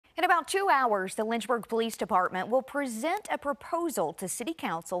In about 2 hours, the Lynchburg Police Department will present a proposal to City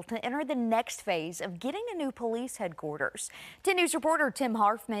Council to enter the next phase of getting a new police headquarters. 10 News reporter Tim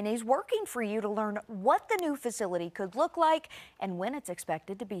Harfman is working for you to learn what the new facility could look like and when it's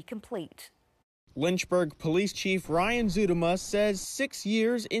expected to be complete. Lynchburg Police Chief Ryan Zuidema says 6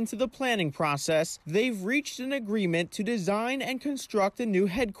 years into the planning process, they've reached an agreement to design and construct a new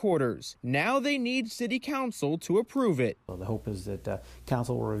headquarters. Now they need City Council to approve it. Well, the hope is that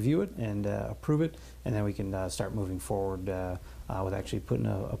Council will review it and approve it, and then we can start moving forward with actually putting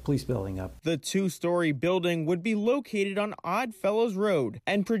a police building up. The 2-story building would be located on Oddfellows Road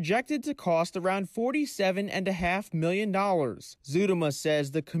and projected to cost around $47.5 million. Zuidema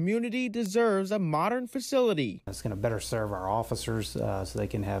says the community deserves a modern facility. It's going to better serve our officers so they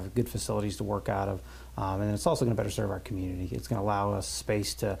can have good facilities to work out of, and it's also going to better serve our community. It's going to allow us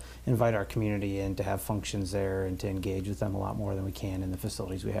space to invite our community in, to have functions there, and to engage with them a lot more than we can in the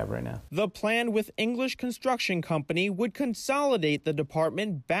facilities we have right now. The plan with English Construction Company would consolidate the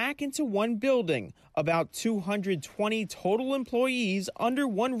department back into one building, about 220 total employees under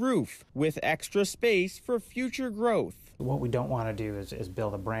one roof, with extra space for future growth. What we don't want to do is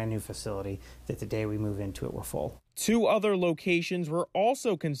build a brand new facility that the day we move into it, we're full. 2 other locations were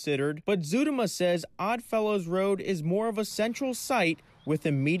also considered, but Zuidema says Oddfellows Road is more of a central site with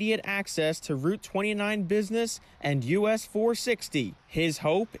immediate access to Route 29 business and US 460. His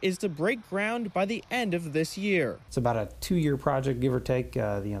hope is to break ground by the end of this year. It's about a 2-year project, give or take.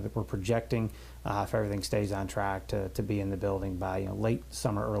 That we're projecting, if everything stays on track, to be in the building by late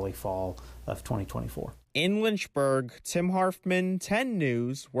summer, early fall of 2024. In Lynchburg, Tim Harfman, 10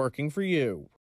 News, working for you.